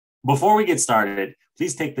Before we get started,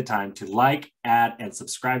 please take the time to like, add, and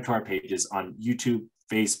subscribe to our pages on YouTube,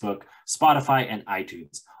 Facebook, Spotify, and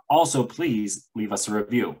iTunes. Also, please leave us a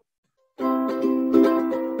review. We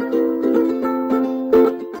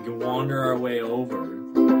can wander our way over,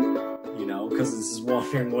 because this is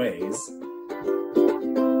Wandering Ways.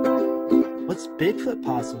 What's Bigfoot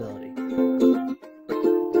possibility?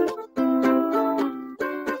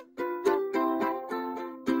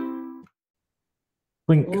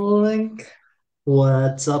 Blink.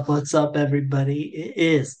 What's up, everybody? It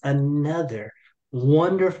is another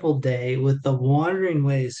wonderful day with the Wandering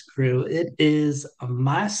Ways crew. It is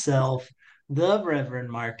myself, the Reverend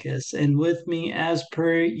Marcus, and with me, as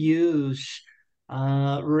per usual,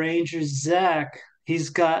 Ranger Zach. He's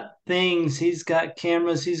got things, he's got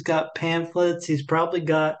cameras, he's got pamphlets, he's probably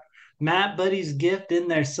got Matt Buddy's gift in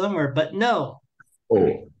there somewhere, but no.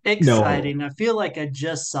 Oh, Exciting. no. I feel like I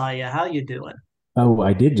just saw you. How you doing? Oh,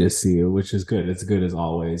 I did just see you, which is good. It's good as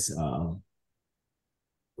always.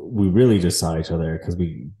 We really just saw each other because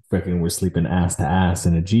we freaking were sleeping ass to ass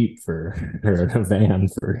in a Jeep or in a van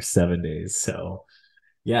for 7 days. So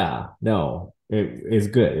yeah, no, it is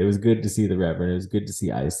good. It was good to see the Reverend. It was good to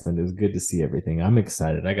see Iceland. It was good to see everything. I'm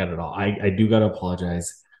excited. I got it all. I do got to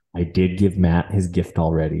apologize. I did give Matt his gift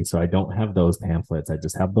already. So I don't have those pamphlets. I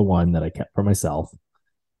just have the one that I kept for myself.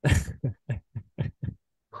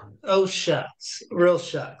 Oh, shucks. Real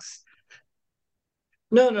shucks.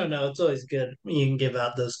 No. It's always good when you can give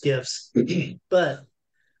out those gifts. But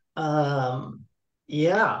um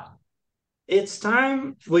yeah, it's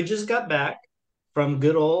time. We just got back from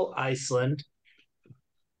good old Iceland.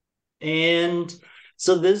 And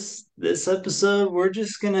so this episode, we're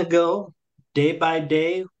just gonna go day by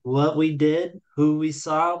day, what we did, who we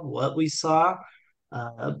saw, what we saw,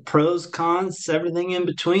 pros, cons, everything in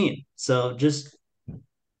between. So just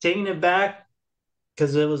taking it back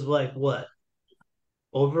because it was like what,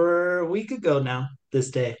 over a week ago now, this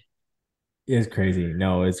day. It's crazy.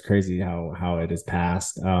 No, it's crazy how it has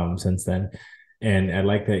passed since then. And I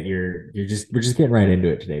like that we're just getting right into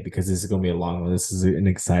it today because this is going to be a long one. This is an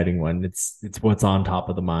exciting one. It's what's on top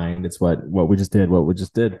of the mind. It's what we just did, what we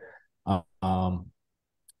just did. Um,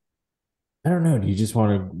 I don't know. Do you just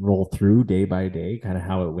want to roll through day by day, kind of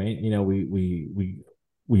how it went?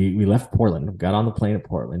 We left Portland, got on the plane at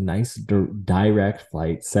Portland, nice direct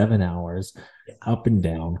flight, 7 hours up and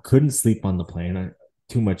down. Couldn't sleep on the plane.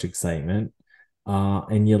 Too much excitement.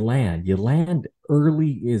 And you land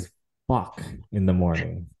early as fuck in the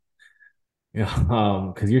morning.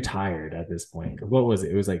 Because you're tired at this point. What was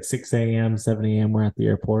it? It was like 6 a.m., 7 a.m. We're at the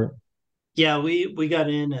airport. Yeah, we got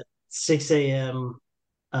in at 6 a.m.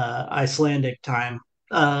 Icelandic time.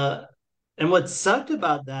 And what sucked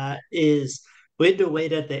about that is we had to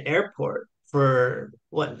wait at the airport for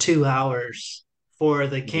what, 2 hours for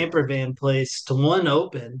the Yeah. camper van place to one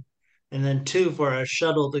open, and then two for a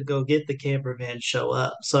shuttle to go get the camper van show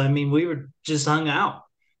up. So I mean, we were just hung out.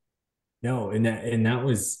 No, and that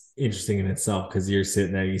was interesting in itself because you're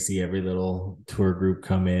sitting there, you see every little tour group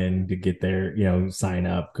come in to get there, sign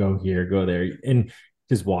up, go here, go there, and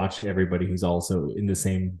just watch everybody who's also in the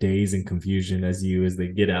same daze and confusion as you as they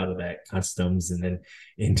get out of that customs and then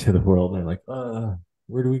into the world. And they're like,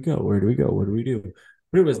 where do we go? Where do we go? What do we do?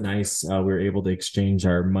 But it was nice. We were able to exchange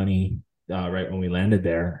our money right when we landed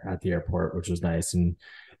there at the airport, which was nice. And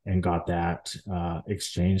got that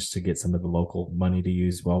exchanged to get some of the local money to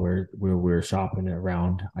use while we're shopping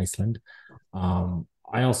around Iceland.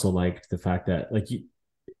 I also liked the fact that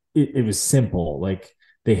it was simple. Like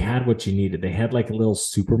they had what you needed. They had like a little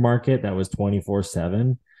supermarket that was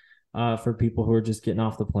 24/7 for people who are just getting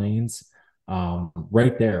off the planes.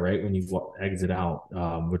 Right there, right when you exit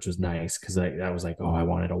out, which was nice because I was like, oh, I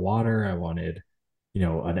wanted a water, I wanted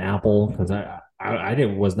an apple because I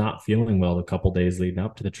didn't was not feeling well the couple days leading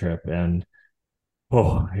up to the trip, and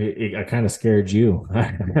I kind of scared you.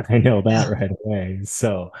 I know that right away.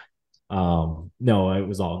 So no, it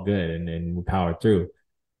was all good, and we powered through,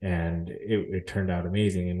 and it turned out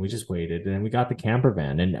amazing. And we just waited, and then we got the camper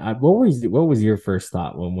van. And what was your first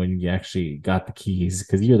thought when you actually got the keys?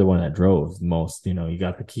 Because you're the one that drove the most. You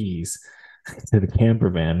got the keys to the camper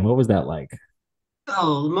van. What was that like?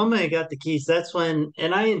 Oh, the moment I got the keys, that's when,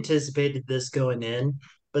 and I anticipated this going in,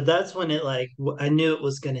 but that's when I knew it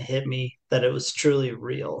was going to hit me that it was truly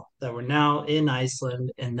real, that we're now in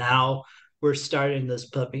Iceland and now we're starting this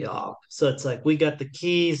puppy off. So it's like, we got the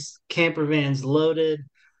keys, camper van's loaded.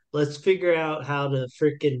 Let's figure out how to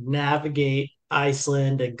freaking navigate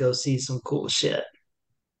Iceland and go see some cool shit.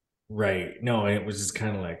 Right. No, it was just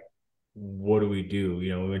kind of like, what do we do?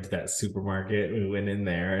 We went to that supermarket, we went in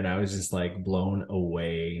there, and I was just like blown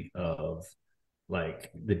away of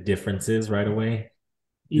like the differences right away.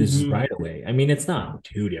 Just Hmm. right away. I mean, it's not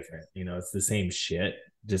too different. It's the same shit,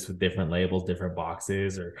 just with different labels, different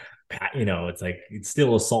boxes, or it's like it's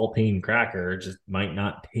still a saltine cracker, just might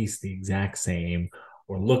not taste the exact same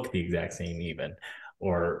or look the exact same, even,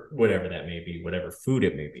 or whatever that may be, whatever food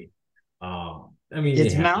it may be. I mean, you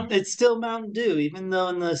It's have It's still Mountain Dew, even though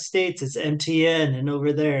in the States it's MTN, and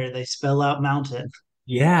over there they spell out mountain.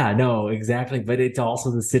 yeah, no, exactly. But it's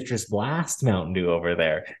also the Citrus Blast Mountain Dew over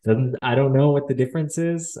there. I don't know what the difference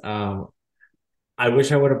is. I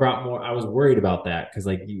wish I would have brought more. I was worried about that because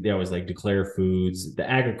like there was like declare foods, the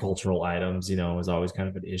agricultural items, was always kind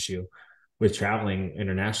of an issue with traveling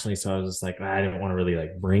internationally. So I was just like, I didn't want to really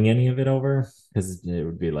like bring any of it over because it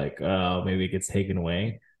would be like, oh, maybe it gets taken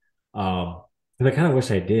away. But I kind of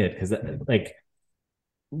wish I did because like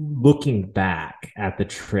looking back at the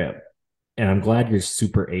trip, and I'm glad your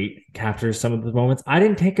Super 8 captures some of the moments. I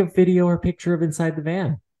didn't take a video or picture of inside the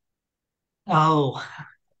van. Oh,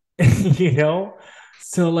 you know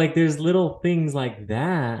so like there's little things like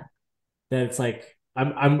that it's like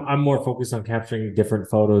I'm more focused on capturing different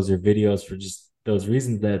photos or videos for just those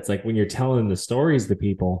reasons, that it's like when you're telling the stories to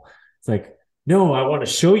people, it's like, no, I want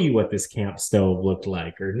to show you what this camp stove looked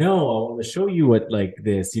like, or no, I want to show you what like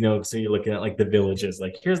this, so you're looking at like the villages,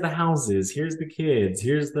 like here's the houses, here's the kids,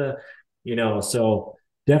 here's the so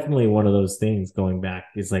definitely one of those things going back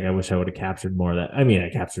is like I wish I would have captured more of that. I mean,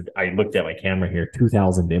 I looked at my camera here,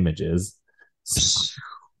 2,000 images.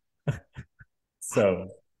 So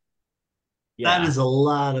that yeah. is a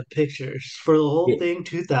lot of pictures for the whole Yeah. thing.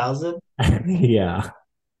 2,000. Yeah.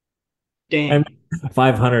 And Dang.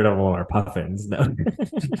 500 of them are puffins. No.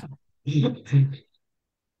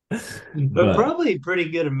 But But probably a pretty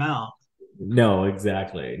good amount. no,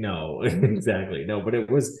 exactly. No, exactly. No, but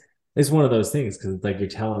it's one of those things because it's like you're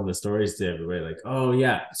telling the stories to everybody, like, oh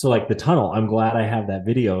yeah. So like the tunnel, I'm glad I have that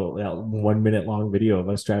video, that 1 minute long video of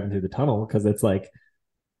us driving through the tunnel, because it's like,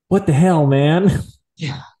 what the hell, man?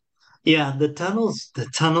 Yeah. Yeah, the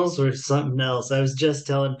tunnels were something else. I was just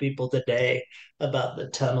telling people today about the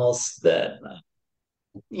tunnels that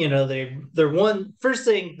they're one first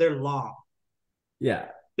thing, they're long. Yeah.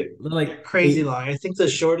 They're Like crazy eight. long. I think the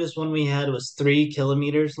shortest one we had was 3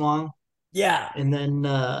 kilometers long. Yeah. And then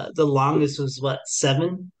the longest was what,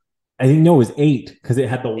 7? I think no, it was 8 because it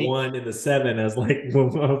had the 8? 1 and the 7 as like I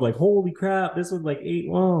was like, holy crap, this was like 8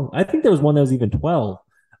 long. I think there was one that was even 12.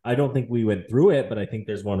 I don't think we went through it, but I think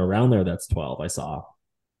there's one around there that's 12. I saw.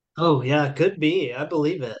 Oh yeah, could be. I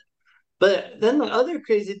believe it. But then the other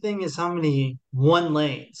crazy thing is how many one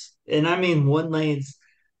lanes. And I mean one lanes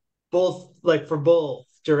both, like, for both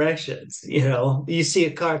directions. You see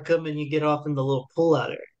a car coming, you get off in the little pullout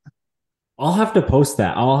area. I'll have to post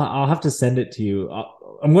that. I'll have to send it to you.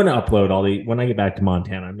 I'm going to upload all the when I get back to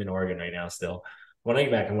Montana. I'm in Oregon right now still. When I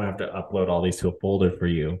get back, I'm going to have to upload all these to a folder for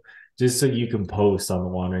you, just so you can post on the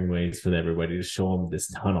Wandering Ways for everybody to show them this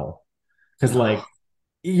tunnel. Because like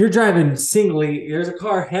you're driving singly, there's a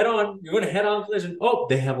car head on, you're going to head on collision. Oh,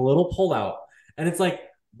 they have a little pullout, and it's like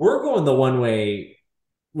we're going the one way,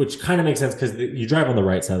 which kind of makes sense because you drive on the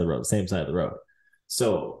right side of the road, same side of the road.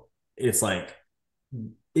 So it's like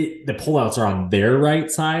the pullouts are on their right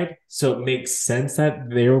side, so it makes sense that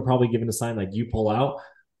they were probably given a sign like you pull out.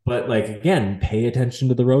 But like again, pay attention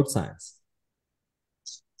to the road signs.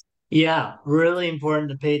 Yeah, really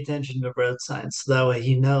important to pay attention to road signs. So that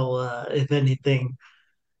way, if anything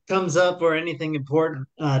comes up or anything important,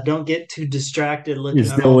 don't get too distracted You're looking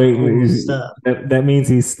at still all the cool waiting. stuff. That means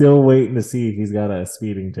he's still waiting to see if he's got a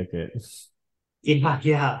speeding ticket. Yeah,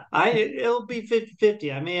 yeah. It'll be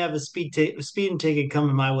 50-50. I may have a speeding ticket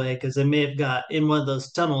coming my way because I may have got in one of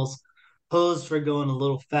those tunnels posed for going a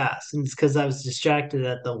little fast. And it's because I was distracted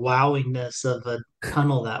at the wowiness of a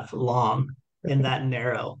tunnel that long and that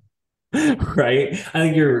narrow. Right? I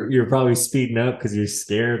think you're probably speeding up because you're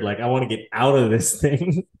scared. Like I want to get out of this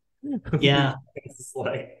thing. Yeah. It's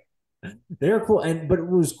like they're cool, but it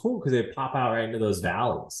was cool because they pop out right into those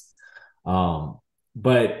valleys. Um,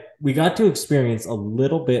 but we got to experience a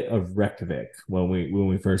little bit of Reykjavik when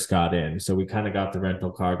we first got in. So we kind of got the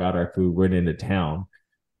rental car, got our food, went into town,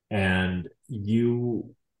 and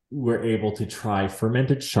you were able to try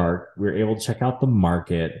fermented shark. We were able to check out the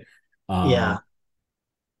market. Um, Yeah.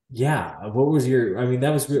 yeah, what was your? I mean,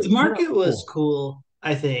 that was The kind of market was cool. cool,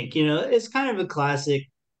 I think. It's kind of a classic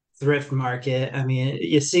thrift market. I mean,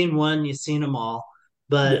 you've seen one, you've seen them all.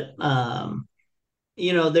 Yeah,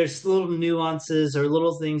 But there's little nuances or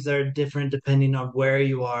little things that are different depending on where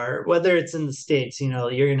you are. Whether it's in the States, you're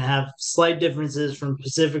going to have slight differences from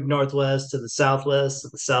Pacific Northwest to the Southwest to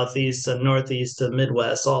the Southeast to Northeast to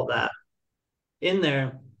Midwest, all that in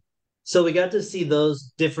there. So we got to see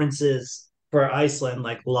those differences for Iceland,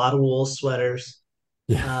 like a lot of wool sweaters.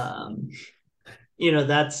 Yeah. Um,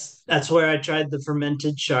 that's where I tried the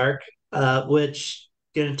fermented shark, which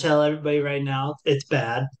gonna tell everybody right now it's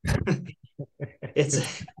bad.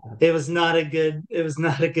 It's it was not a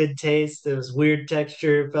good taste. It was weird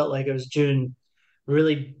texture. It felt like I was chewing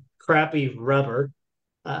really crappy rubber.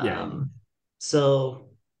 Yeah. Um, so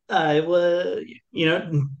I would,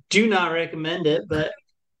 do not recommend it, but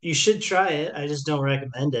you should try it. I just don't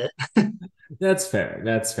recommend it. That's fair.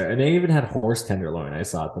 That's fair. And they even had horse tenderloin I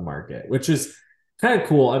saw at the market, which is kind of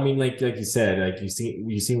cool. I mean, like you said, like you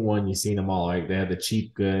see one, you seen them all. Like they had the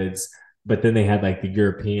cheap goods, but then they had like the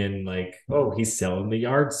European, like, oh, he's selling the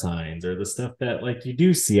yard signs or the stuff that like you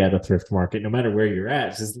do see at a thrift market, no matter where you're at,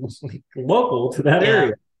 it's just like, local to that Yeah.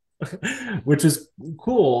 area. Which is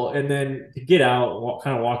cool. And then to get out,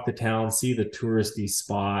 kind of walk the town, see the touristy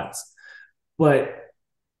spots. But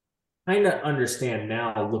kind of understand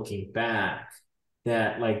now looking back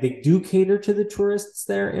that like they do cater to the tourists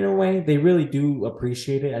there in a way. They really do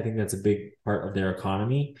appreciate it. I think that's a big part of their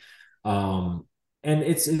economy. Um, and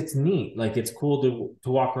it's neat. Like it's cool to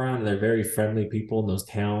walk around. And they're very friendly people in those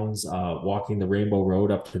towns. Walking the Rainbow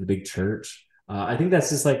Road up to the big church. I think that's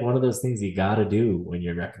just like one of those things you got to do when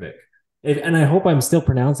you're Reykjavik. And I hope I'm still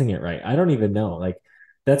pronouncing it right. I don't even know. Like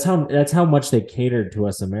that's how much they catered to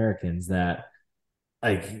us Americans that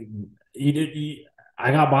like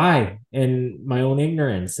I got by in my own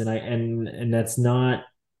ignorance, and that's not.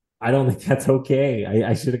 I don't think that's okay.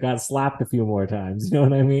 I should have got slapped a few more times. You know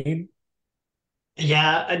what I mean?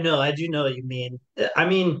 Yeah, I know. I do know what you mean. I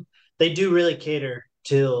mean, they do really cater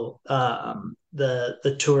to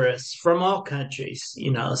the tourists from all countries,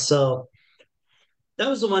 So that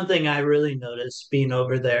was the one thing I really noticed being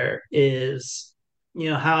over there is,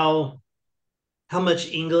 how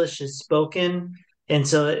much English is spoken. And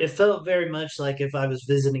so it felt very much like if I was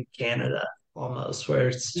visiting Canada almost, where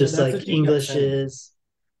it's Yeah, just that's like what you kept English saying. is.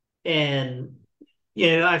 And,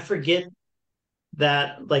 I forget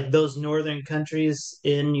that like those northern countries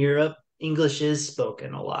in Europe, English is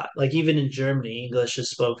spoken a lot. Like even in Germany, English is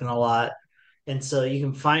spoken a lot. And so you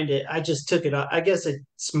can find it. I just took it. I guess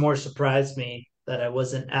it's more surprised me that I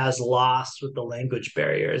wasn't as lost with the language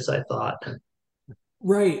barrier as I thought.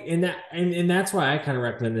 Right, and that's why I kind of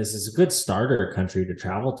recommend this as a good starter country to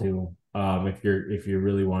travel to. If you're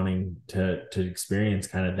really wanting to experience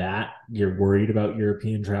kind of that, you're worried about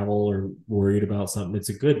European travel or worried about something. It's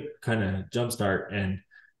a good kind of jumpstart, and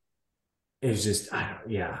it was just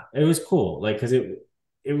yeah, it was cool. Like because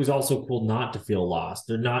it was also cool not to feel lost.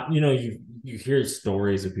 They're not, you hear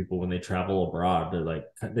stories of people when they travel abroad.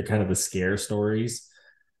 They're kind of the scare stories,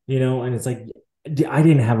 and it's like I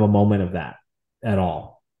didn't have a moment of that at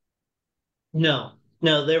all. No,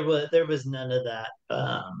 no, there was none of that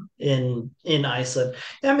in Iceland.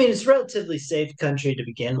 I mean, it's a relatively safe country to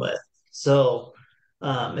begin with, so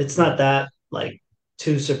it's not that like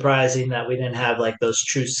too surprising that we didn't have like those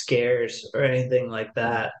true scares or anything like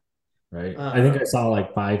that. Right. I think I Um, saw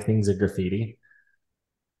like five things of graffiti.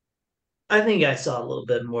 I think I saw a little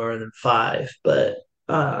bit more than five, but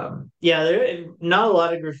yeah, there not a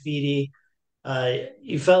lot of graffiti.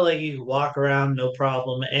 You felt like you could walk around no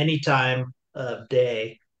problem any time of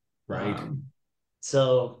day. Right. Um,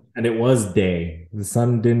 so And it was day. The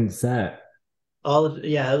sun didn't set.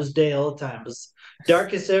 yeah, it was day all the time. It was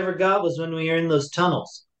darkest it ever got was when we were in those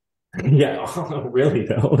tunnels. Yeah, really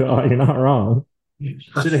though. Oh, you're not wrong.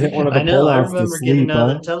 Should have hit one of the I know. I pull-outs to remember getting sleep, out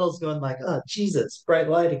of huh? the tunnels going like, "Oh Jesus, bright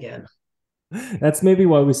light again." That's maybe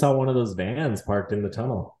why we saw one of those vans parked in the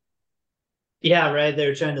tunnel. Yeah, right. They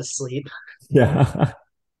were trying to sleep. Yeah.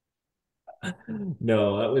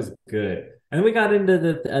 No, that was good. And then we got into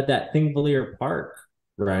that Thingvellir Park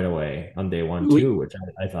right away on day one We too, which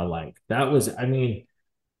I thought like that was. I mean,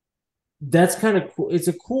 that's kind of cool. It's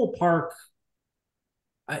a cool park.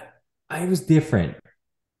 I I was different,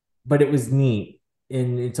 but it was neat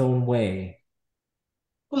in its own way.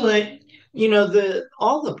 Well, the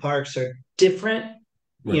all the parks are different,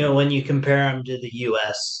 Right. when you compare them to the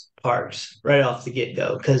US parks right off the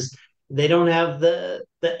get-go, because they don't have the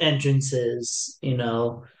entrances,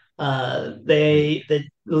 Right. at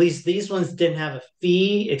least these ones didn't have a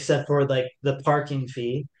fee except for like the parking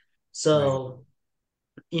fee. Right. So,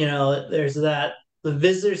 there's that. The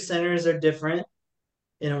visitor centers are different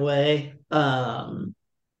in a way.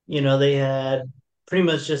 They had pretty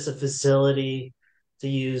much just a facility to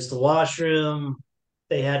use the washroom.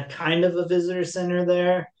 They had kind of a visitor center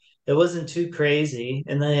there. It wasn't too crazy.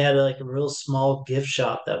 And they had like a real small gift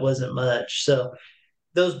shop that wasn't much. So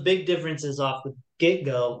those big differences off the get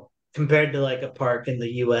go compared to like a park in the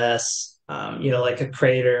US. like a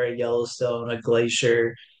crater, a Yellowstone, a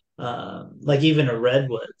glacier, like even a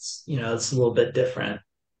redwoods. It's a little bit different.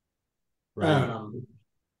 Right. Um,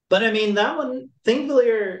 but I mean, that one,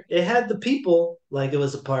 Thingvellir, it had the people like it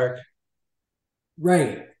was a park.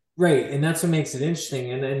 Right, right, and that's what makes it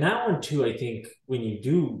interesting. And that one too, I think when you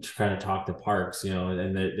do kind of talk to parks,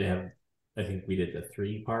 and they have, I think we did the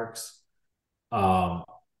three parks. Um,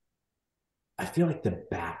 I feel like the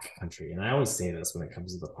back country, and I always say this when it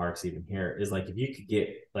comes to the parks, even here, is like if you could get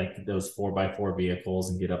like those 4x4 vehicles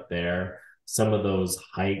and get up there, some of those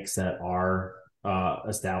hikes that are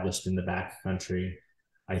established in the back country,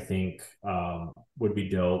 I think would be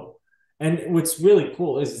dope. And what's really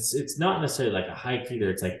cool is it's not necessarily like a hike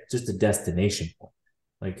either. It's like just a destination point.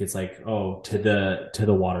 Like it's like, oh, to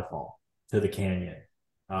the waterfall, to the canyon.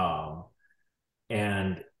 Um,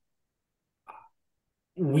 and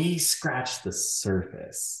we scratched the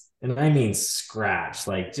surface. And I mean scratched,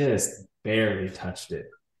 like just barely touched it.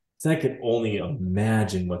 So I could only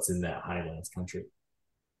imagine what's in that highlands country.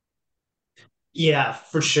 Yeah,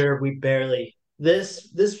 for sure. We barely this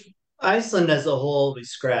Iceland as a whole we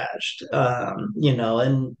scratched.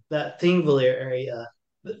 And that Thingvellir area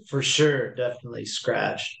for sure definitely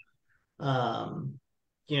scratched. Um,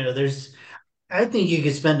 there's I think you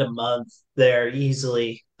could spend a month there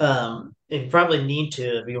easily. And you probably need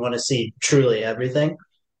to if you want to see truly everything.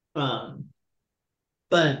 Um,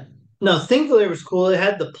 but no, Thingvellir was cool. It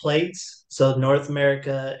had the plates, so North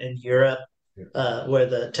America and Europe, where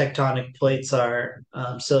the tectonic plates are.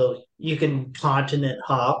 So you can continent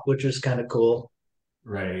hop, which was kind of cool.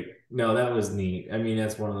 Right. No, that was neat. I mean,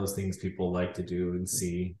 that's one of those things people like to do and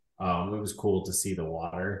see. It was cool to see the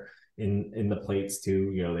water in the plates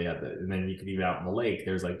too. They had and then you could even out in the lake.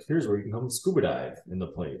 There's like, here's where you can come scuba dive in the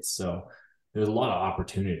plates. So there's a lot of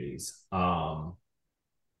opportunities to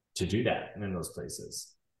do that in those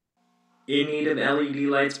places. In need of LED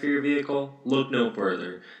lights for your vehicle? Look no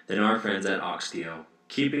further than our friends at Oxteo,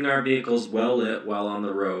 keeping our vehicles well lit while on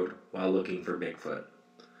the road while looking for Bigfoot.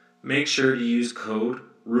 Make sure to use code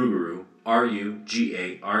RUGARU,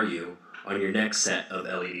 RUGARU, on your next set of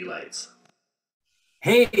LED lights.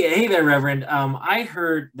 Hey there, Reverend. I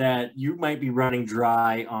heard that you might be running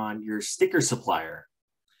dry on your sticker supplier.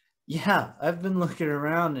 Yeah, I've been looking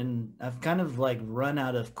around and I've kind of like run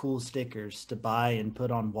out of cool stickers to buy and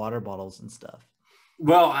put on water bottles and stuff.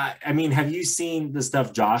 Well, I mean, have you seen the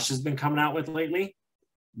stuff Josh has been coming out with lately?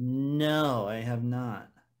 No, I have not.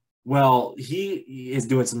 Well, he is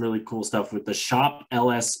doing some really cool stuff with the Shop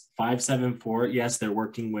LS 574. Yes, they're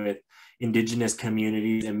working with indigenous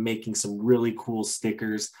communities and making some really cool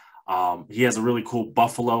stickers. He has a really cool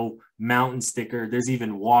Buffalo Mountain sticker. There's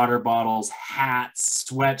even water bottles, hats,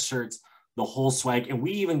 sweatshirts, the whole swag. And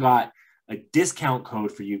we even got a discount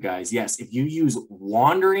code for you guys. Yes, if you use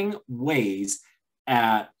Wandering Ways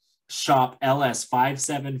at Shop LS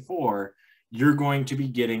 574, you're going to be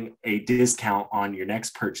getting a discount on your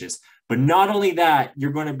next purchase. But not only that,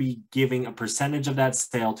 you're going to be giving a percentage of that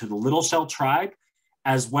sale to the Little Shell Tribe,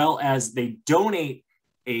 as well as they donate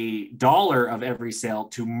 $1 of every sale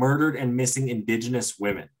to murdered and missing Indigenous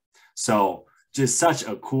women. So just such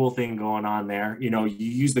a cool thing going on there. You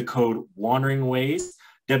use the code Wandering Ways,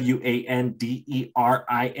 WANDERING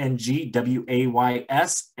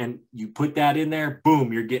and you put that in there,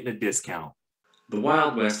 boom, you're getting a discount. The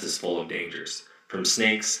Wild West is full of dangers, from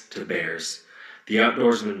snakes to bears. The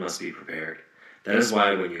outdoorsman must be prepared. That is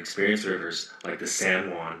why when you experience rivers like the San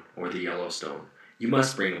Juan or the Yellowstone, you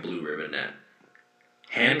must bring a blue ribbon net.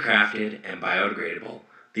 Handcrafted and biodegradable,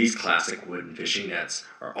 these classic wooden fishing nets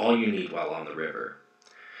are all you need while on the river.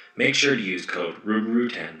 Make sure to use code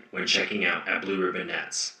RUGARU10 when checking out at Blue Ribbon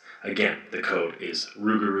Nets. Again, the code is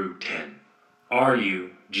RUGARU10.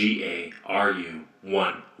 RUGARU10.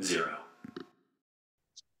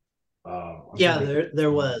 Yeah,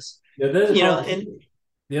 there was. Yeah, And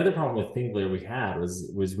the other problem with Thingvellir we had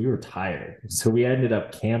was we were tired, so we ended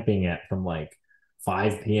up camping at from like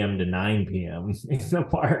 5 p.m. to 9 p.m. in the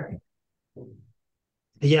park.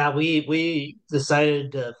 yeah, we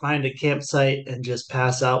decided to find a campsite and just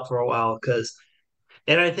pass out for a while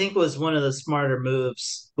and I think was one of the smarter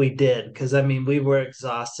moves we did because I mean we were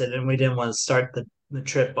exhausted and we didn't want to start the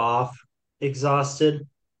trip off exhausted.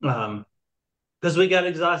 Because we got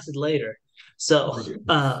exhausted later. So,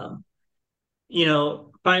 fine.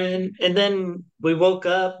 And then we woke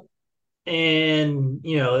up and,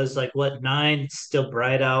 it was like, what, 9? It's still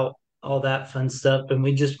bright out, all that fun stuff. And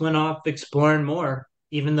we just went off exploring more,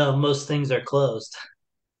 even though most things are closed.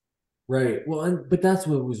 Right. Well, but that's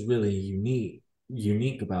what was really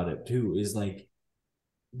unique about it too, is like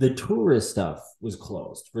the tourist stuff was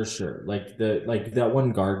closed for sure. Like that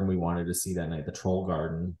one garden we wanted to see that night, the troll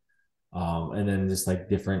garden, and then just like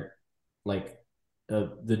different like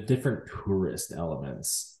the different tourist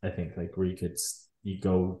elements. I think like where you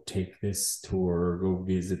go take this tour, or go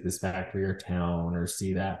visit this factory or town, or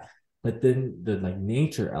see that. But then the like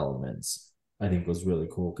nature elements, I think was really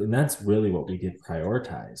cool, and that's really what we did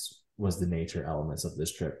prioritize was the nature elements of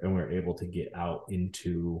this trip, and we were able to get out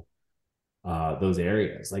into those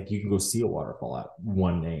areas. Like you can go see a waterfall at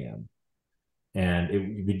 1 a.m. and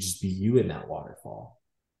it would just be you in that waterfall.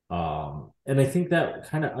 And I think that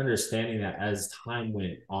kind of understanding that as time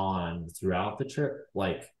went on throughout the trip,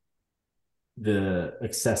 like the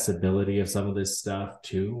accessibility of some of this stuff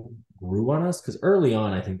too grew on us. Because early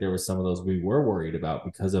on, I think there was some of those we were worried about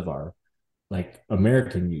because of our like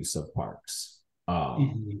American use of parks.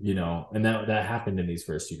 You know, and that happened in these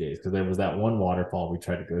first few days because there was that one waterfall we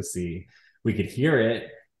tried to go see. We could hear it,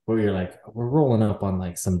 but we were like, we're rolling up on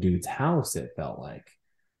like some dude's house, it felt like.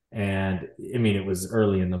 And I mean, it was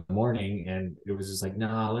early in the morning and it was just like,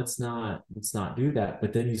 nah, let's not do that.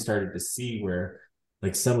 But then you started to see where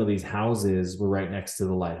like some of these houses were right next to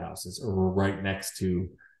the lighthouses or were right next to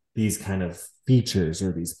these kind of features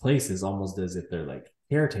or these places, almost as if they're like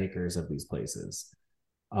caretakers of these places.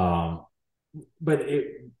 Um, but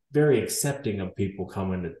it very accepting of people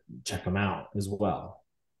coming to check them out as well.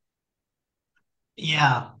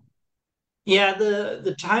 Yeah. Yeah,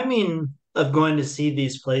 the timing of going to see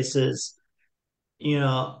these places,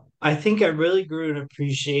 I think I really grew an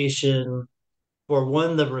appreciation for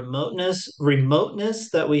one, the remoteness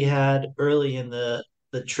that we had early in the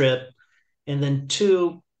trip, and then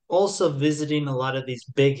two, also visiting a lot of these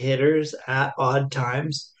big hitters at odd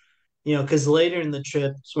times. Because later in the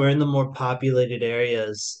trips we're in the more populated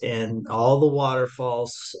areas and all the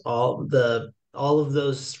waterfalls, all of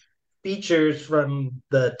those features from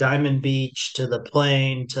the Diamond Beach to the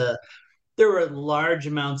plane to there were large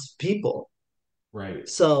amounts of people. Right.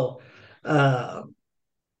 So uh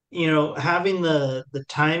having the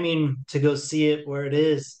timing to go see it where it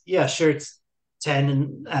is, yeah, sure, it's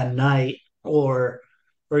 10 at night or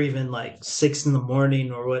even like 6 in the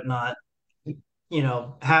morning or whatnot.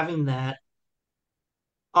 Having that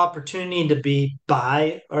opportunity to be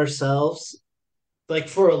by ourselves, like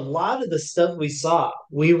for a lot of the stuff we saw,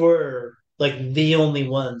 we were like the only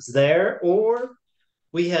ones there, or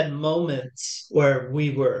we had moments where we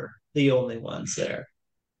were the only ones there.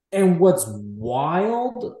 And what's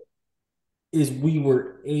wild is we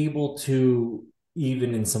were able to,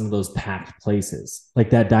 even in some of those packed places, like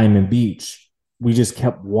that Diamond Beach, we just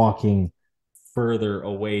kept walking further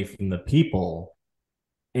away from the people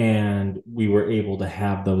and we were able to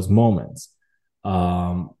have those moments.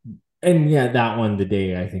 Um, and yeah, that one, the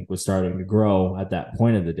day I think was starting to grow at that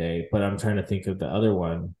point of the day. But I'm trying to think of the other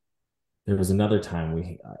one. There was another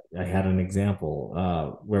time I had an example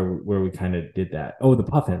where we kind of did that. Oh, the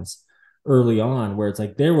Puffins early on, where it's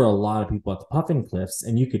like there were a lot of people at the Puffin Cliffs,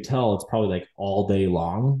 and you could tell it's probably like all day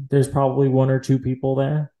long. There's probably one or two people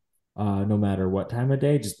there, no matter what time of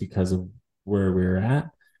day, just because of where we were at.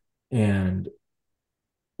 And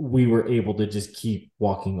we were able to just keep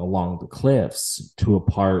walking along the cliffs to a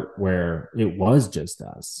part where it was just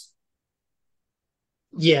us.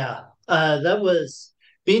 Yeah, that was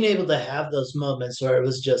being able to have those moments where it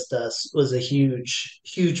was just us was a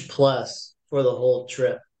huge plus for the whole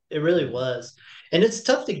trip. It really was. And it's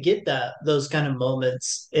tough to get those kind of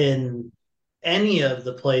moments in any of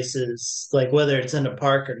the places, like whether it's in a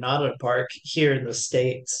park or not a park here in the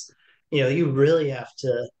States. You really have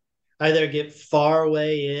to either get far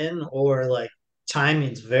away in or like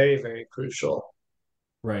timing's very, very crucial.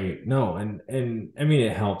 Right. No, and I mean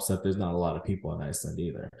it helps that there's not a lot of people in Iceland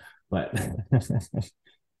either. But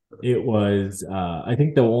it was I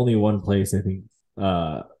think the only one place I think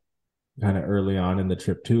kind of early on in the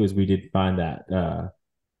trip too is we did find that oh,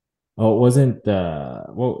 it wasn't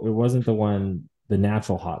the one, the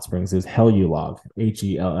natural hot springs. It was Hellulog,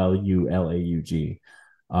 Hellulaug,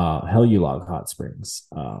 Hellulog hot springs.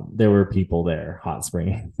 There were people there hot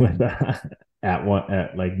springing at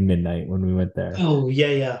like midnight when we went there. Oh, yeah,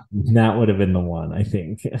 yeah. That would have been the one, I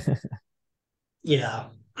think. Yeah.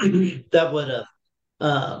 That would have.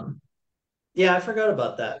 Um, yeah, I forgot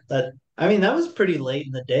about that. I mean, that was pretty late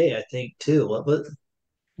in the day, I think, too. What was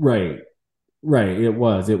Right, right. It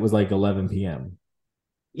was like 11 p.m.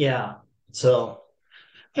 Yeah. So,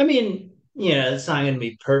 I mean, it's not going to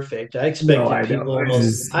be perfect. No, I know.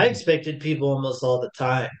 I expected people almost all the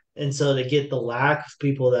time. And so to get the lack of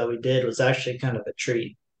people that we did was actually kind of a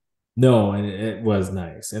treat. No, and it was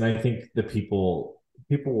nice. And I think the people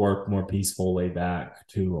were more peaceful, laid back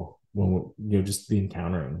too. when just the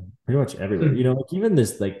encountering pretty much everywhere. Like even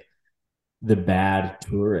this like the bad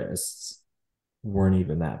tourists weren't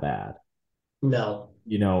even that bad. No.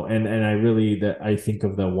 And I think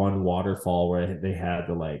of the one waterfall where they had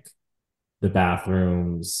the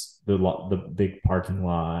bathrooms, the big parking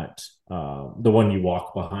lot, the one you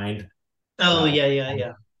walk behind. Oh, That yeah, yeah,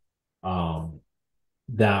 yeah. um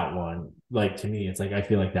that one, like to me, it's like I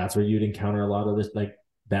feel like that's where you'd encounter a lot of this like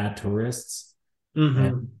bad tourists, and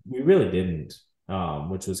Hmm. we really didn't,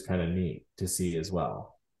 which was kind of neat to see as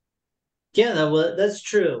well. Yeah, that's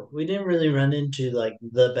true. We didn't really run into like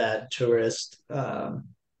the bad tourist.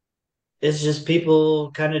 It's just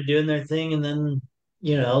people kind of doing their thing and then,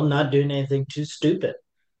 not doing anything too stupid.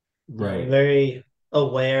 Right. Very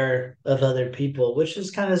aware of other people, which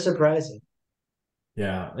is kind of surprising.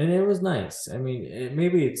 Yeah, and it was nice. I mean,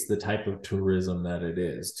 maybe it's the type of tourism that it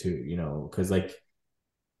is too, because like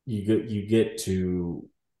you get to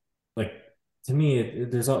like to me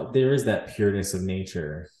there is that pureness of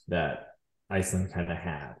nature that Iceland kind of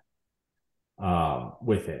had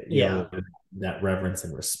with it, Yeah. that reverence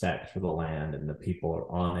and respect for the land and the people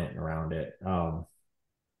on it and around it.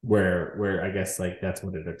 Where I guess like that's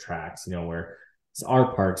what it attracts, where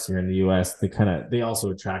our parks here in the US, they also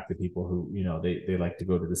attract the people who, they like to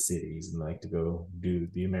go to the cities and like to go do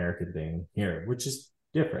the American thing here, which is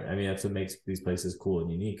different. I mean, that's what makes these places cool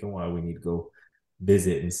and unique, and why we need to go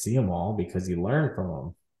visit and see them all, because you learn from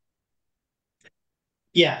them.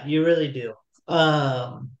 Yeah, you really do.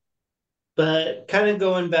 Um, but kind of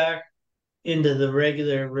going back into the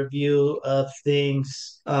regular review of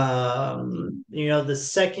things, the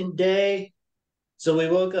second day, so we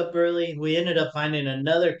woke up early. We ended up finding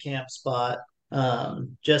another camp spot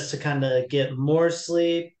just to kind of get more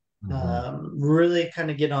sleep, Mm-hmm. really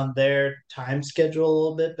kind of get on their time schedule a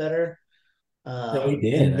little bit better. And we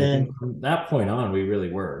did. And I then, think from that point on, we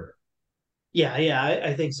really were. yeah, yeah,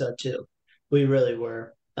 I think so too. We really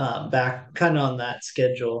were back kind of on that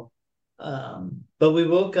schedule. But we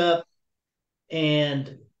woke up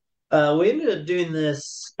and we ended up doing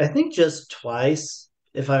this, I think just twice,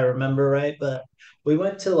 if I remember right. But we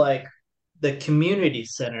went to like the community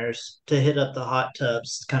centers to hit up the hot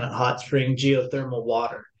tubs, kind of hot spring geothermal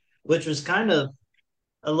water, which was kind of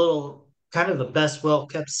a little kind of the best well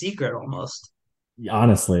kept secret almost.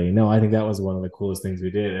 Honestly, no, I think that was one of the coolest things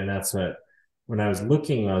we did, and that's what when I was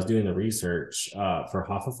doing the research for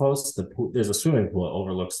Hoffafoss, there's a swimming pool that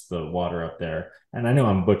overlooks the water up there, and I know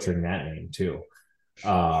I'm butchering that name too,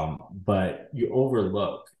 but you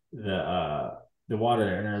overlook the water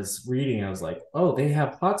there. And I was reading, I was like, oh, they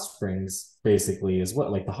have hot springs basically as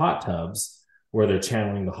well, like the hot tubs where they're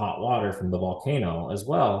channeling the hot water from the volcano as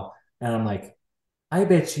well. And I'm like, I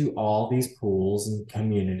bet you all these pools and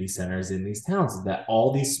community centers in these towns that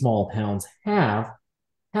all these small towns have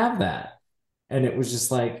that. And it was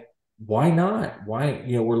just like, why not? Why,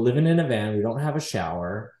 we're living in a van, we don't have a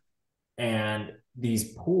shower, and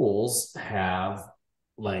these pools have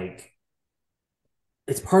like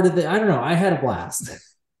it's part of the I don't know, I had a blast.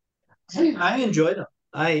 I enjoyed them.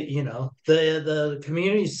 The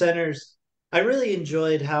community centers. I really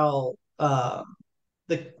enjoyed how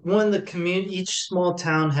the community each small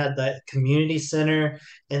town had that community center,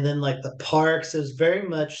 and then like the parks. It was very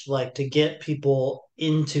much like to get people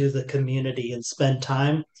into the community and spend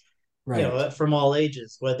time, Right. from all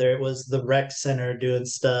ages, whether it was the rec center doing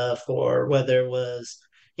stuff or whether it was,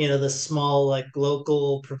 the small, like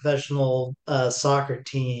local professional soccer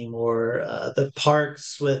team or the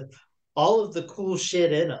parks with all of the cool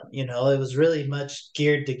shit in them. It was really much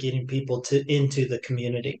geared to getting people into the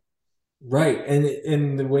community. Right.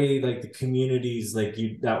 And the way like the communities, like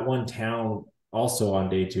you that one town also on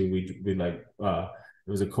day two, we like it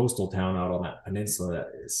was a coastal town out on that peninsula, that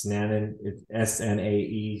Snanen,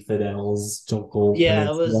 SNAE Fidel's Jokul Yeah,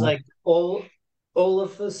 it was Peninsula. like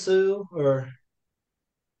Olafasu or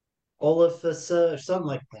Olafasa or something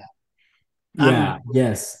like that. Yeah, I'm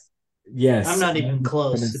yes. I'm Yes. not even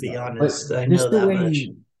close, to be Peninsula. But honest. I know just the that much.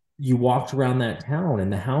 way you walked around that town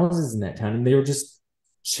and the houses in that town, and they were just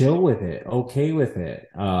chill with it, okay with it.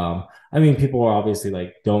 I mean, people are obviously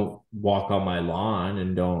like, don't walk on my lawn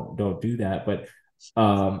and don't do that, but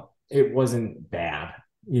it wasn't bad.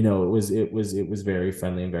 It was very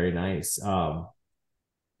friendly and very nice. And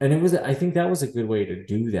I think that was a good way to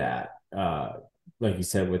do that. Like you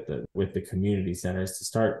said, with the community centers, to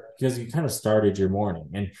start, because you kind of started your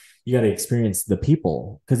morning and you got to experience the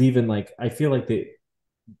people, because even like I feel like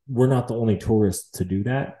we're not the only tourists to do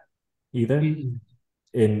that either. Mhm.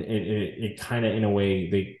 In it kind of, in a way,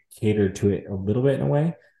 they catered to it a little bit in a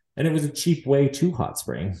way, and it was a cheap way to hot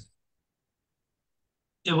spring.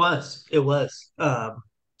 It was. It was.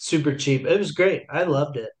 super cheap. It was great. I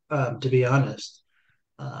loved it, to be honest.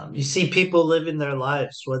 You see people living their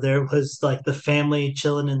lives, whether it was like the family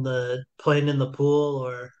chilling in the playing in the pool,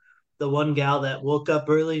 or the one gal that woke up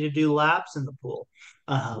early to do laps in the pool,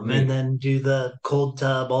 and Right. then do the cold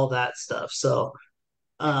tub, all that stuff. So,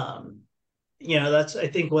 um, that's I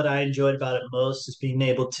think what I enjoyed about it most is being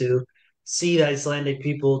able to see Icelandic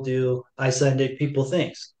people do Icelandic people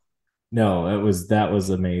things. No, that was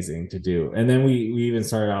amazing to do. And then we even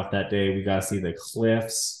started off that day. We got to see the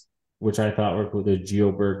cliffs, which I thought were cool. The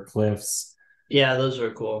Geoberg cliffs. Yeah, those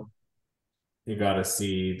were cool. You got to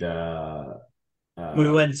see We uh,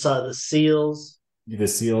 went and saw the seals. the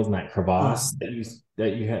seals in that crevasse Um,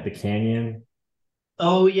 that you had the canyon,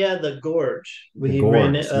 oh yeah, the gorge. the We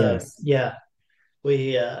ran it. gorge. Yes, Yeah,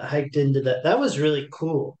 we hiked into that. That was really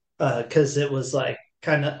cool because it was like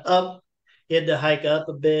kind of up. You had to hike up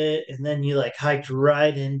a bit, and then you like hiked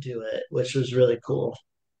right into it, which was really cool.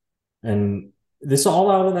 and this all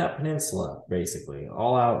out of that peninsula, basically,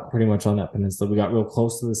 all out pretty much on that peninsula. We got real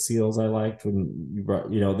close to the seals. I liked when you brought,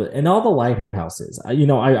 and all the lighthouses. I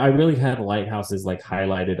really had lighthouses like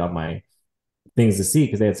highlighted on my things to see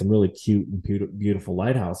because they had some really cute and beautiful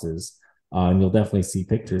lighthouses. And you'll definitely see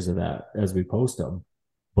pictures of that as we post them.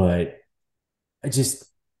 But I just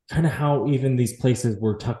kind of how even these places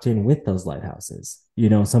were tucked in with those lighthouses.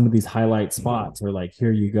 Some of these highlight spots are like,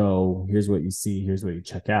 here you go, here's what you see, here's what you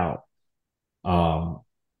check out. Um,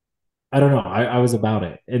 I don't know. I was about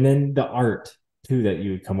it. And then the art too that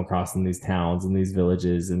you would come across in these towns and these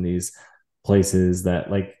villages and these places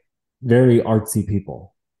that like very artsy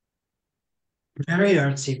people. Very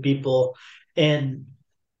artsy people, and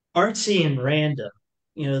artsy and random.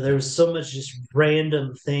 There was so much just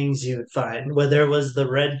random things you would find, whether it was the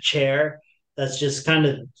red chair that's just kind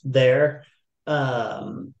of there.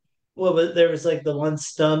 Well, but there was like the one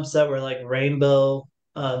stumps that were like rainbow,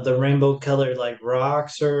 the rainbow colored like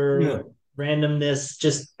rocks or Yeah. randomness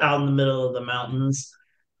just out in the middle of the mountains.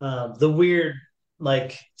 The weird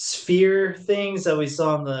like sphere things that we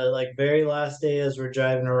saw on the like very last day as we're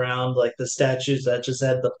driving around, like the statues that just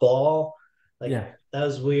had the ball, like Yeah. that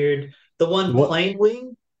was weird. The one What plane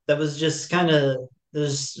wing that was just kind of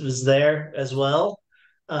was there as well.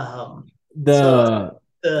 Um, so the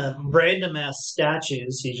the random ass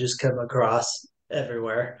statues you just come across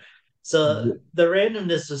everywhere. So the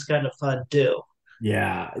randomness was kind of fun too.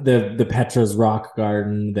 Yeah, the Petra's Rock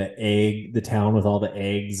Garden, the town with all the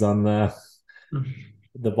eggs on the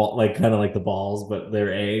ball, like kind of like the balls, but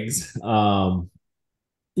they're eggs.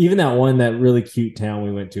 Even that one, that really cute town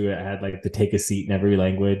we went to, it had like the take a seat in every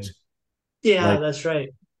language. Yeah, Like that's right.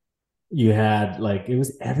 you had like it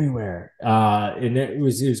was everywhere. And it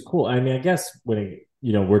was cool. I mean, I guess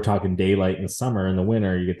we're talking daylight in the summer. In the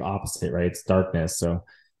winter, you get the opposite, right? It's darkness. So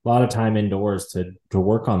a lot of time indoors to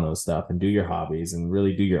work on those stuff and do your hobbies and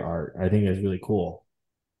really do your art. I think it's really cool.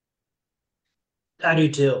 I do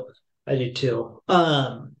too. I do too.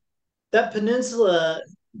 That peninsula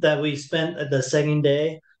that we spent the second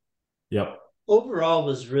day Yep. overall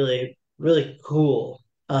was really, really cool.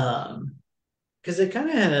 Because it kind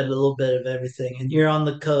of had a little bit of everything. And you're on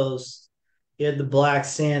the coast. You had the black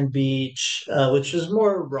sand beach, which was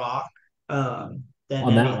more rock than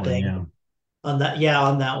On that one, anything. yeah. On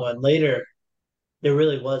that one. Later, there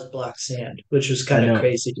really was black sand, which was I kind of know.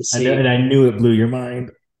 crazy to I know, see. and I knew it blew your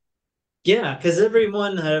mind. Yeah, because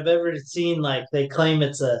everyone that I've ever seen, like they claim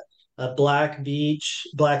it's a black beach,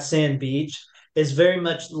 black sand beach, is very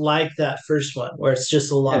much like that first one, where it's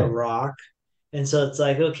just a lot of Yeah. rock. And so it's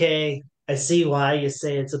like, okay, I see why you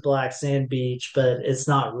say it's a black sand beach, but it's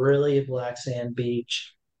not really a black sand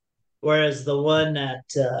beach. Whereas the one at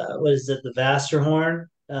what is it, the Vasterhorn?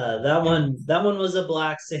 Yeah. That one was a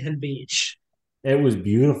black sand beach. It was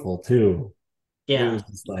beautiful too. It Yeah. was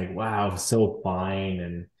just like, wow, so fine.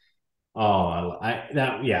 And oh,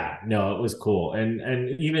 that, yeah, no, it was cool.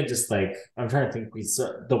 And even just like, I'm trying to think, we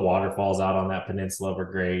saw the waterfalls out on that peninsula were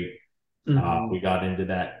great. We Hmm. got into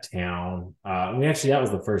that town. We actually, that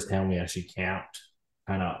was the first town we actually camped,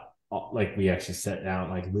 kind of like we actually sat down,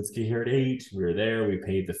 like, let's get here at 8. We were there, we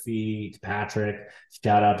paid the fee to Patrick.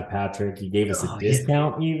 Shout out to Patrick. He gave us a Oh yeah.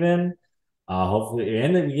 discount even. Hopefully,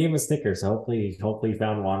 and then we gave him a sticker. So hopefully he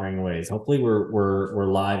found Wandering Ways. Hopefully we're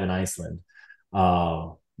live in Iceland.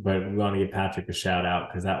 But we want to give Patrick a shout out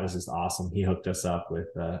because that was just awesome. He hooked us up with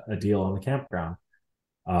a deal on the campground.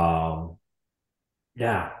 Um,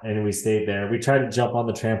 yeah, and we stayed there. We tried to jump on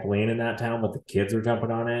the trampoline in that town, but the kids were jumping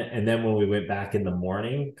on it. And then when we went back in the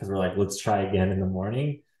morning, because we're like, let's try again in the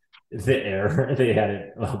morning, the air they had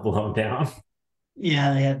it blown down.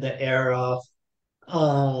 Yeah, they had the air off.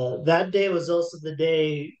 That day was also the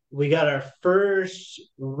day we got our first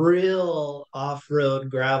real off-road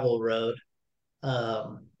gravel road,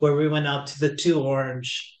 where we went out to the two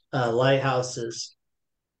orange lighthouses.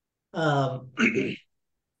 Um,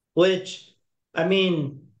 which, I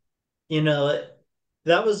mean, you know,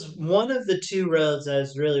 that was one of the two roads I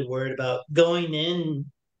was really worried about going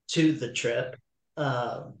in to the trip.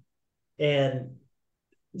 Um, and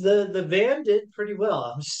the van did pretty well.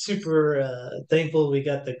 I'm super thankful we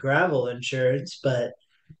got the gravel insurance, but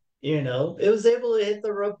it was able to hit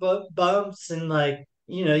the bumps and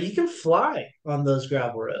you can fly on those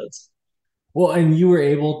gravel roads. Well, and you were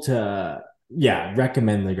able to, yeah,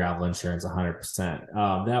 recommend the gravel insurance 100%.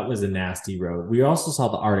 That was a nasty road. We also saw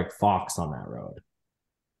the Arctic fox on that road.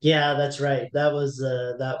 Yeah, that's right. That was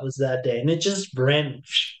that day, and it just ran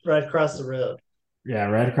right across the road. Yeah,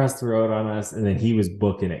 right across the road on us. And then he was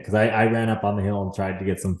booking it because I ran up on the hill and tried to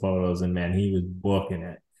get some photos, and man, he was booking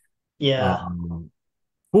it. Yeah. Um,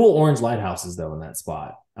 Cool orange lighthouses though in that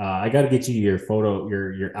spot. I got to get you your photo,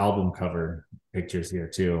 your album cover pictures here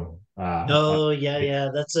too. Oh, yeah, yeah.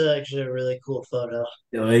 That's actually a really cool photo.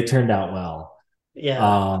 They turned out well. Yeah.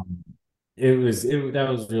 Um, it that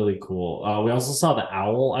was really cool. We also saw the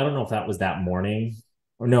owl. I don't know if that was that morning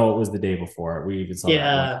or no, it was the day before. We even saw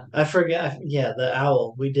that one. Yeah, I forgot. Yeah, the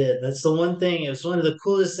owl. We did. That's the one thing. It was one of the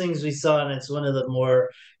coolest things we saw, and it's one of the more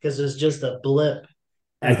because it was just a blip.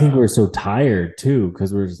 I think we Um, were so tired too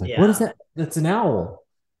because we are just like, what is yeah, that? That's an owl,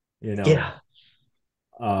 you know. yeah.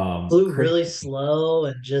 Flew Crazy. really slow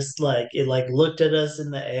and just like looked at us in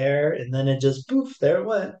the air, and then it just poof, there it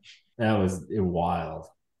went. That was wild.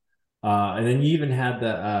 And then you even had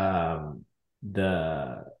the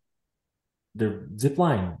the zip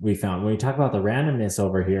line we found. When we talk about the randomness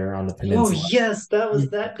over here on the Oh peninsula, yes, that was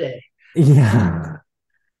that day. yeah,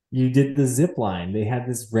 you did the zip line. They had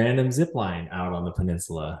this random zip line out on the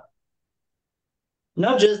peninsula.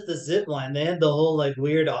 Not just the zip line, they had the whole like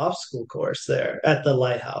weird obstacle course there at the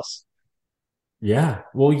lighthouse. Yeah.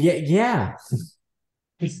 Well, yeah, yeah.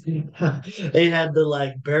 They had the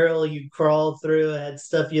like barrel you crawl through, it had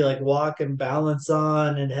stuff you like walk and balance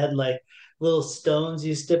on, and had like little stones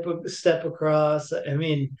you step across. I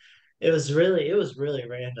mean, it was really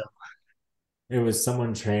random. It was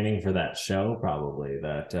someone training for that show, probably.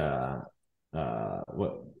 That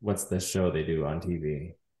what's the show they do on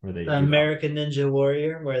TV where they The do all? American Ninja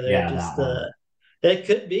Warrior, where they're Yeah, just that one. that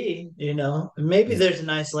could be, maybe Just there's an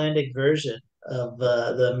Icelandic version of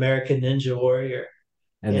the American Ninja Warrior,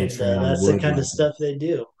 and they and train on that's the wood kind of like stuff they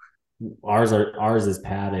do. ours is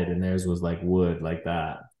padded and theirs was like wood like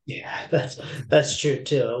that. Yeah, that's true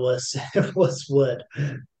too. It was it was wood.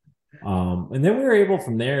 And then we were able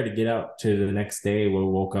from there to get out to the next day. We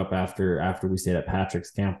woke up after we stayed at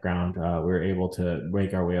Patrick's campground. We were able to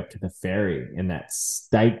make our way up to the ferry in that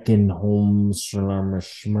Steikenholm.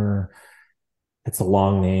 It's a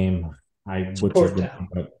long name. I It's butchered Port the Town. name,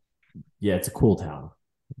 but yeah, it's a cool town.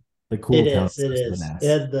 The It cool town is. It starts with an is. It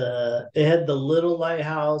S. had the little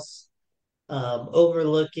lighthouse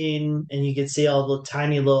overlooking, and you could see all the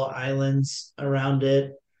tiny little islands around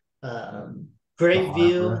it. The Great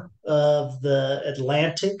view harbor. of the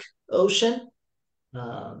Atlantic Ocean.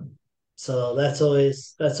 Um, so that's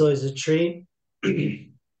always a treat.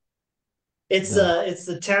 It's The uh it's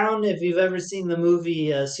the town. If you've ever seen the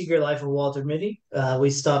movie Secret Life of Walter Mitty, we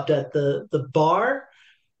stopped at the bar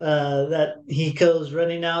that he goes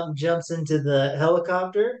running out and jumps into the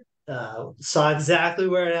helicopter. Saw exactly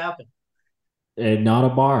where it happened. and not a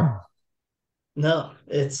bar. No,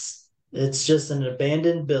 it's just an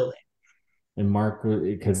abandoned building. And Mark,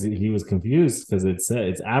 because he was confused because it's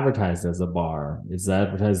advertised as a bar. It's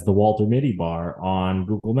advertised the Walter Mitty bar on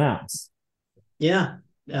Google Maps. Yeah,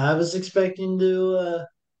 I was expecting to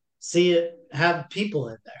see it have people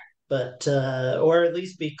in there, but or at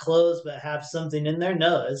least be closed, but have something in there.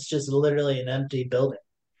 No, it's just literally an empty building.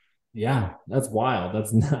 Yeah, that's wild.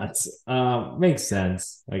 That's nuts. Makes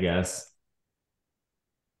sense, I guess.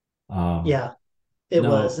 Um, Yeah, it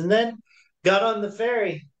was. no, And then got on the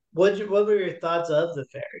ferry. What were your thoughts of the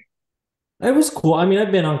ferry? it was cool. I mean,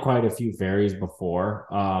 I've been on quite a few ferries before.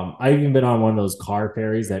 I've even been on one of those car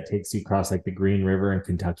ferries that takes you across like the Green River in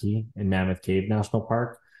Kentucky in Mammoth Cave National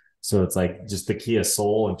Park. So it's like just the Kia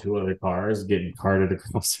Soul and two other cars getting carted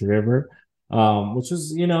across the river. Which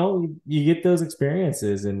was, you get those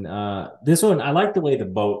experiences. And this one, I like the way the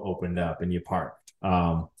boat opened up and you parked.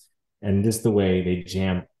 And just the way they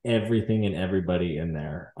jammed everything and everybody in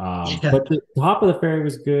there. Yeah, But the top of the ferry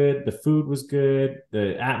was good. The food was good.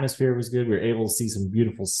 The atmosphere was good. We were able to see some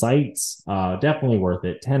beautiful sights. Definitely worth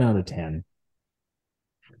it. 10 out of 10.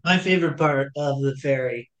 my favorite part of the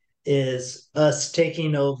ferry. is us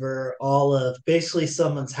taking over all of basically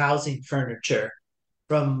someone's housing furniture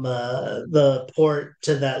from the port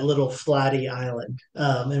to that little flatty island.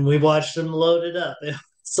 And we watched them load it up.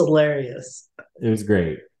 It's hilarious. It was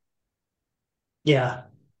great. Yeah.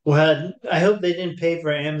 Well, I hope they didn't pay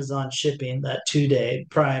for Amazon shipping that 2 day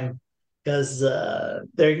Prime because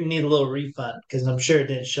they need a little refund because I'm sure it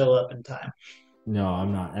didn't show up in time. No,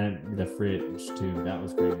 I'm not. And the fridge too. That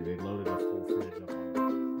was crazy. They loaded a full fridge up.